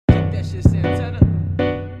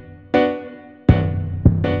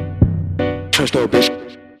Trust no bitch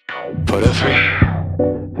for the free.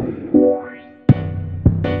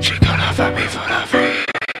 She gonna fuck me for the free.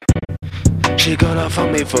 She gonna fuck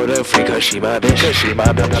me for the free, cause she my bitch. Cause she my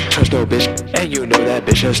bitch. Trust no bitch, and you know that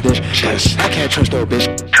bitch a snitch. Cause I can't trust no bitch.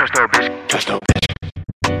 Trust no bitch. Trust no bitch.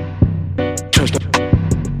 Trust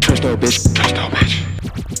no bitch. Trust no bitch.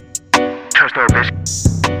 Trust no bitch.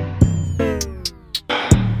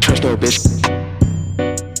 Trust no bitch.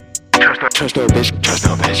 Trust no bitch. Trust no bitch. Trust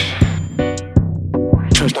no bitch.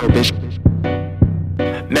 Trust no bitch.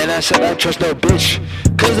 Man, I said I trust no bitch,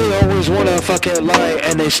 cause they always wanna fucking lie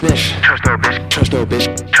and they snitch. Trust no bitch. Trust no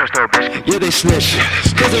bitch. Trust no bitch. Yeah, they snitch,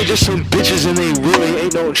 cause they just some bitches and they really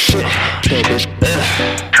ain't no shit. Trust no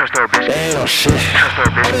bitch. Trust no bitch. They ain't no shit. Trust no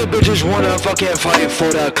bitch. All they bitches wanna fucking fight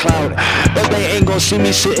for the clout, but they ain't gon' see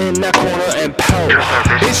me sit in that corner and pout.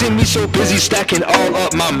 They see me so busy stacking all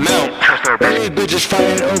up my mount. Trust no bitch. All they bitches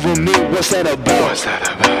fighting over me, what's that about? What's that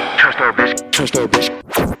about? Trust no bitch. Trust no bitch.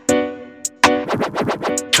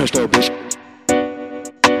 Trust no bitch.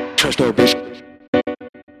 Trust no bitch.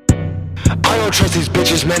 I don't trust these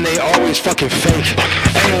bitches, man, they always fucking fake.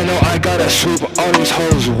 And I know I gotta sweep all these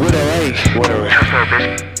hoes with a rake. Trust no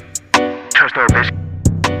bitch. Trust no bitch.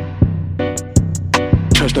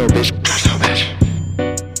 Trust no bitch. Trust no bitch.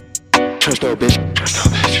 Trust no bitch. Trust no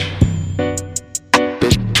bitch.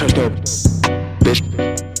 Bitch, trust no bitch.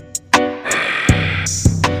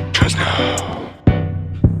 Trust no.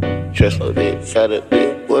 Trust no bitch, got a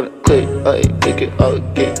bitch, wanna click, pick it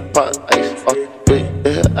up, get pop ice off the blick.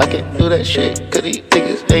 Yeah, I can't do that shit, cause these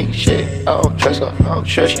niggas ain't shit. I don't trust her, I don't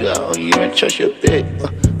trust you, I don't even trust your bitch.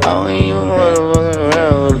 I don't even wanna fuck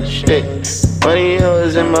around with the shit. Money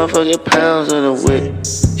hoes in my fucking pounds of the whip.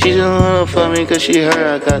 She just wanna fuck me cause she heard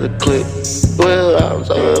I got a clip. Well, I'm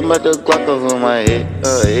talking about the Glock over my head.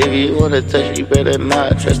 If you wanna touch me, you better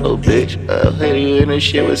not trust no bitch. Hit you in the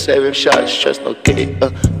shit with 7 shots, trust no kid. I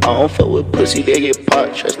don't fuck with pussy, they get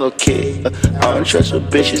popped, trust no kid. I don't trust with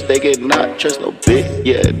bitches, they get knocked, trust no bitch.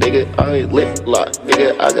 Yeah, nigga, I ain't lit lock.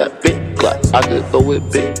 Nigga, I got big Glock, I could go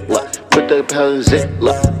with big lock. Put the pound in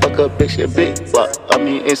ziplock, fuck a bitch and big block. I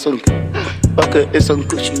mean, it's some fuck her, it's some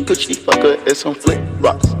Gucci, fuck her, it's some flip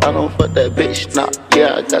rocks. I don't fuck that bitch, nah,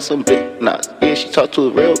 yeah, I got some big knots. Yeah, she talk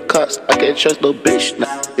to real cuss, I can't trust no bitch,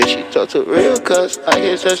 nah. Yeah, she talk to real cuss, I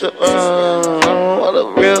can't trust her, I don't want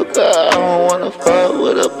a real cuss, I don't wanna fuck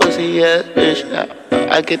with a pussy ass bitch, nah.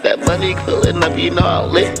 I get that money filling up, you know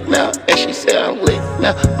I'm lit now. And she said I'm lit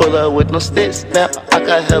now. Pull up with no sticks now. I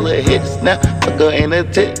got hella hits now. Fuck her in a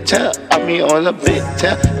tit town. I mean on a big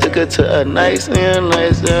town. Took her to a nice round.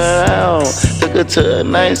 Took her to a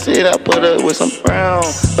nice seat. I put her with some brown.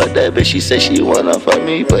 But that bitch, she said she wanna fuck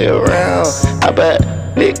me, play around. I bet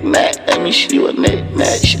knick-knack. I mean she a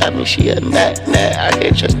knick-knack. I mean she a knack-knack. I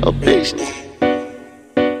can't trust no bitch.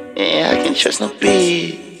 Yeah, I can't trust no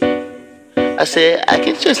bitch. I said I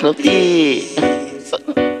can trust no bitch.